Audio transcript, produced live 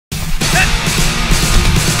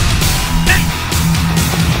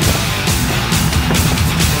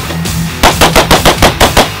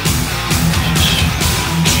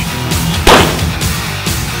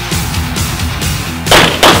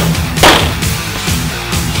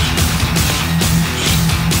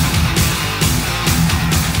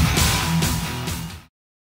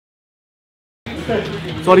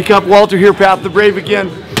Saudi Cup, Walter here, Path the Brave again.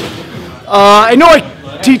 I know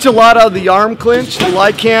I teach a lot of the arm clinch, the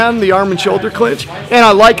Lycan, the arm and shoulder clinch, and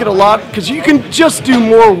I like it a lot because you can just do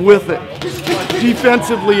more with it,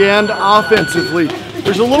 defensively and offensively.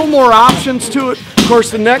 There's a little more options to it. Of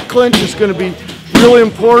course, the neck clinch is going to be really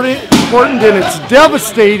important, and it's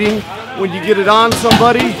devastating when you get it on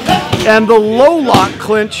somebody. And the low lock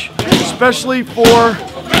clinch, especially for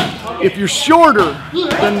if you're shorter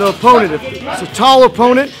than the opponent. If it's a tall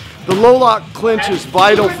opponent, the low lock clinch is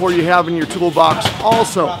vital for you having your toolbox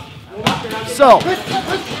also. So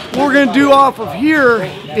we're going to do off of here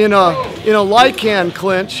in a Lycan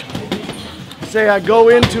clinch. Say I go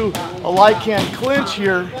into a Lycan clinch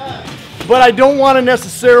here, but I don't want to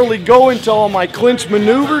necessarily go into all my clinch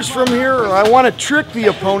maneuvers from here, or I want to trick the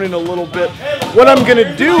opponent a little bit. What I'm going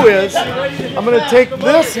to do is I'm going to take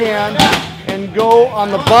this hand and go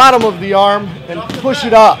on the bottom of the arm and push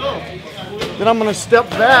it up. Then I'm going to step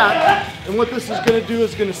back, and what this is going to do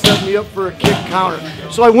is going to set me up for a kick counter.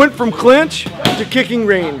 So I went from clinch to kicking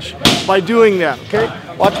range by doing that, okay?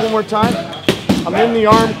 Watch one more time. I'm in the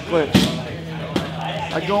arm clinch.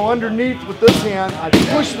 I go underneath with this hand, I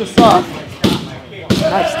push this up,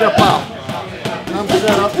 and I step out. And I'm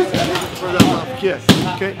set up for that left kick,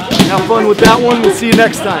 okay? Have fun with that one. We'll see you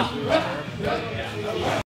next time.